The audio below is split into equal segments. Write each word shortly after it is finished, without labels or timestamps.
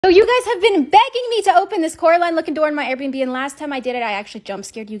So you guys have been begging me to open this Coraline looking door in my Airbnb, and last time I did it, I actually jump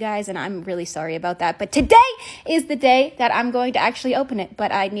scared you guys, and I'm really sorry about that. But today is the day that I'm going to actually open it,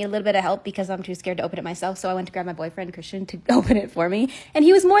 but I need a little bit of help because I'm too scared to open it myself, so I went to grab my boyfriend, Christian, to open it for me, and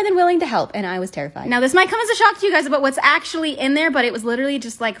he was more than willing to help, and I was terrified. Now, this might come as a shock to you guys about what's actually in there, but it was literally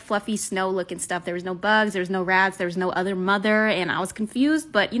just like fluffy snow-looking stuff. There was no bugs, there was no rats, there was no other mother, and I was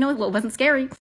confused, but you know what? It wasn't scary.